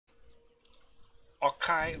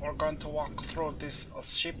Okay, we're going to walk through these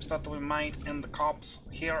ships that we made in the cops.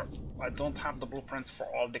 Here, I don't have the blueprints for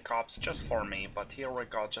all the cops, just for me, but here we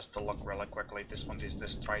go, just to look really quickly. This one is the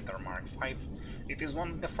Stryyder MKV. It is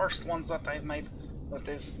one of the first ones that I made, but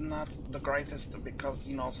it's not the greatest because,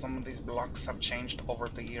 you know, some of these blocks have changed over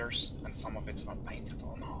the years, and some of it's not painted,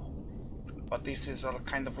 oh no. But this is a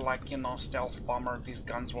kind of like, you know, stealth bomber. These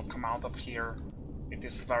guns will come out of here. It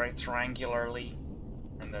is very triangularly.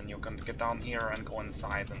 And then you can get down here and go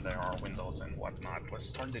inside, and there are windows and whatnot.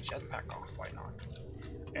 Let's turn the jetpack off, why not?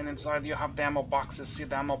 And inside you have the ammo boxes. See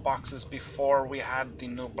the ammo boxes before we had the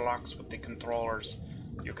new blocks with the controllers.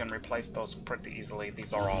 You can replace those pretty easily.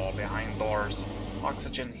 These are all behind doors.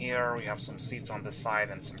 Oxygen here, we have some seats on the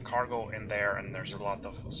side and some cargo in there, and there's a lot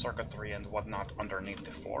of circuitry and whatnot underneath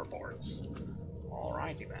the floorboards.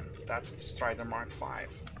 Alrighty then, that's the Stryyder MKV.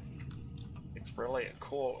 It's really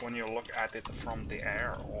cool when you look at it from the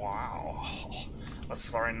air. Wow, that's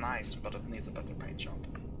very nice, but it needs a better paint job.